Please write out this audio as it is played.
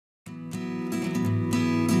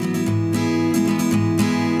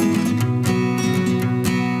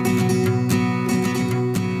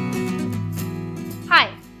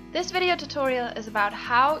This video tutorial is about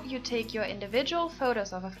how you take your individual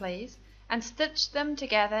photos of a place and stitch them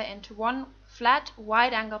together into one flat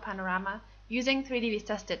wide-angle panorama using 3D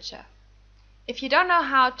Vista Stitcher. If you don't know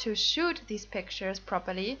how to shoot these pictures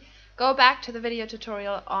properly, go back to the video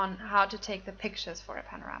tutorial on how to take the pictures for a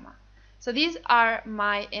panorama. So these are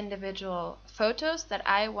my individual photos that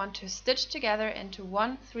I want to stitch together into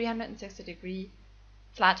one 360-degree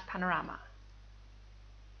flat panorama.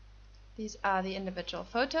 These are the individual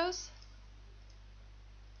photos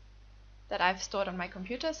that I've stored on my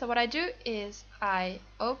computer. So what I do is I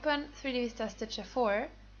open 3D Vista Stitcher 4.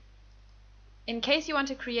 In case you want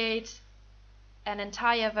to create an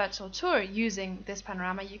entire virtual tour using this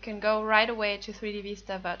panorama, you can go right away to 3D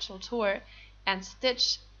Vista Virtual Tour and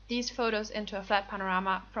stitch these photos into a flat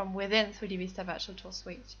panorama from within 3D Vista Virtual Tour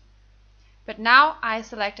Suite. But now I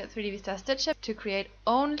selected 3D Vista Stitcher to create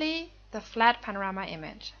only the flat panorama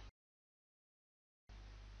image.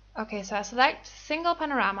 Okay, so I select single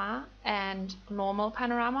panorama and normal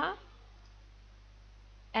panorama.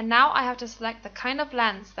 And now I have to select the kind of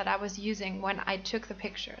lens that I was using when I took the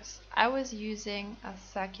pictures. I was using a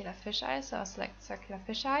circular fisheye, so I'll select circular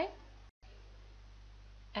fisheye.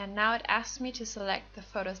 And now it asks me to select the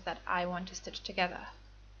photos that I want to stitch together.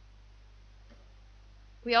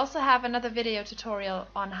 We also have another video tutorial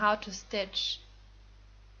on how to stitch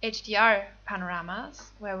HDR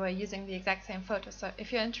panoramas, where we're using the exact same photos. So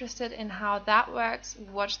if you're interested in how that works,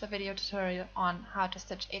 watch the video tutorial on how to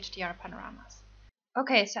stitch HDR panoramas.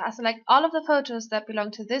 Okay, so I select all of the photos that belong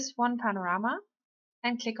to this one panorama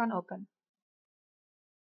and click on Open.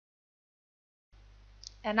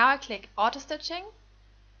 And now I click Auto Stitching,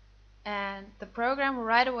 and the program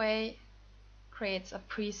right away creates a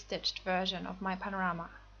pre-stitched version of my panorama.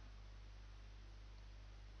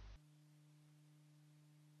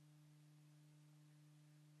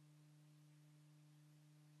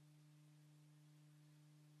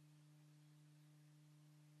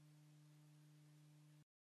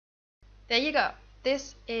 There you go.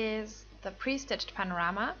 This is the pre-stitched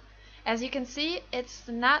panorama. As you can see, it's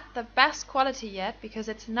not the best quality yet because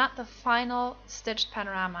it's not the final stitched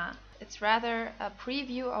panorama. It's rather a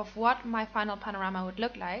preview of what my final panorama would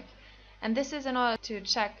look like. And this is in order to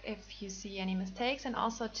check if you see any mistakes and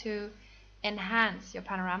also to enhance your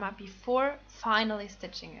panorama before finally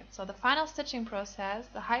stitching it. So the final stitching process,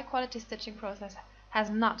 the high quality stitching process, has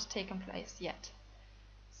not taken place yet.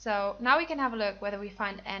 So now we can have a look whether we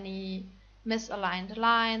find any misaligned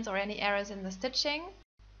lines or any errors in the stitching.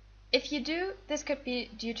 If you do, this could be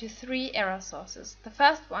due to three error sources. The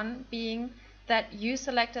first one being that you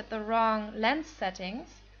selected the wrong lens settings.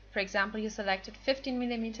 For example, you selected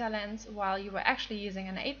 15mm lens while you were actually using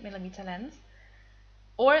an 8mm lens.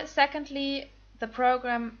 Or secondly, the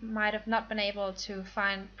program might have not been able to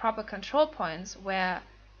find proper control points where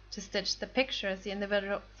to stitch the pictures, the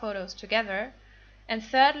individual photos together. And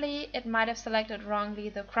thirdly, it might have selected wrongly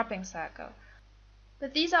the cropping circle.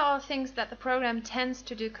 But these are all things that the program tends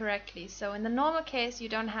to do correctly, so in the normal case you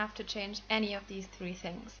don't have to change any of these three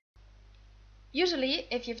things. Usually,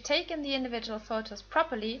 if you've taken the individual photos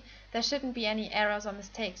properly, there shouldn't be any errors or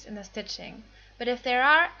mistakes in the stitching. But if there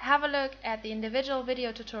are, have a look at the individual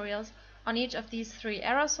video tutorials on each of these three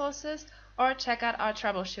error sources or check out our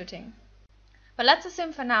troubleshooting. But let's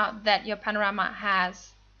assume for now that your panorama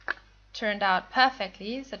has turned out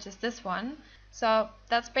perfectly, such as this one. So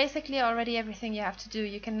that's basically already everything you have to do.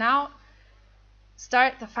 You can now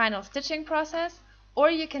start the final stitching process, or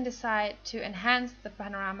you can decide to enhance the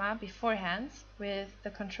panorama beforehand with the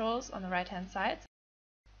controls on the right hand side.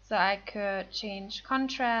 So I could change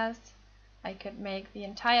contrast, I could make the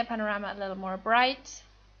entire panorama a little more bright,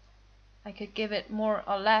 I could give it more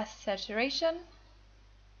or less saturation,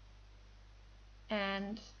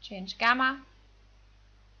 and change gamma.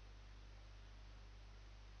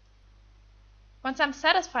 Once I'm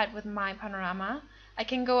satisfied with my panorama, I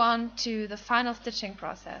can go on to the final stitching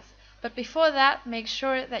process. But before that, make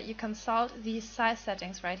sure that you consult these size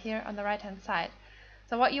settings right here on the right hand side.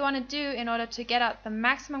 So what you want to do in order to get out the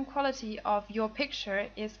maximum quality of your picture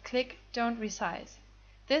is click Don't Resize.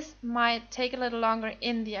 This might take a little longer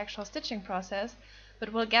in the actual stitching process,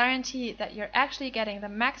 but will guarantee that you're actually getting the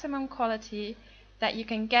maximum quality that you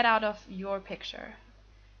can get out of your picture.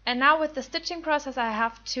 And now with the stitching process I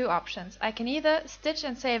have two options. I can either stitch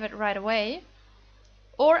and save it right away,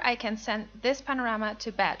 or I can send this panorama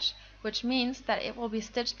to batch, which means that it will be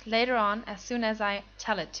stitched later on as soon as I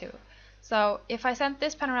tell it to. So if I send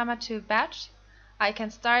this panorama to batch, I can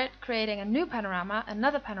start creating a new panorama,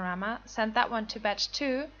 another panorama, send that one to batch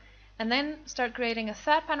 2, and then start creating a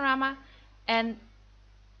third panorama and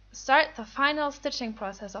start the final stitching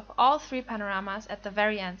process of all 3 panoramas at the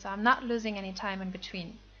very end, so I'm not losing any time in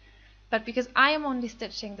between. But because I am only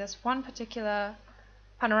stitching this one particular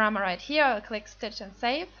panorama right here, I'll click Stitch and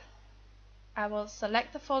Save. I will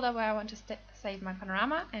select the folder where I want to save my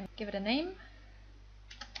panorama and give it a name,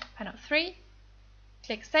 Pano 3,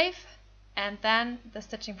 click Save, and then the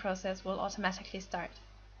stitching process will automatically start.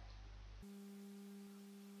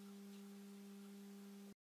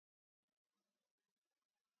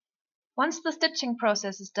 Once the stitching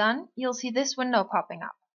process is done, you'll see this window popping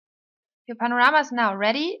up. Your panorama is now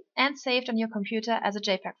ready and saved on your computer as a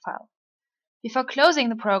JPEG file. Before closing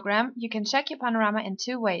the program, you can check your panorama in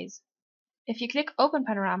 2 ways. If you click Open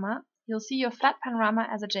Panorama, you'll see your flat panorama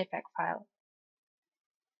as a JPEG file.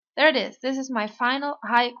 There it is. This is my final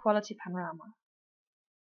high-quality panorama.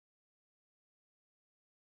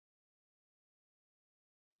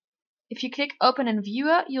 If you click Open in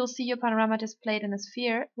Viewer, you'll see your panorama displayed in a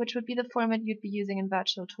sphere, which would be the format you'd be using in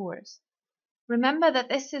virtual tours. Remember that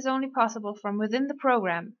this is only possible from within the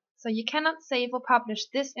program, so you cannot save or publish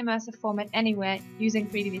this immersive format anywhere using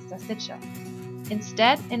 3D Vista Stitcher.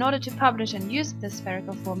 Instead, in order to publish and use this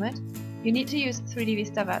spherical format, you need to use 3D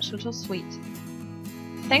Vista Virtual Tools Suite.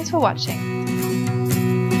 Thanks for watching!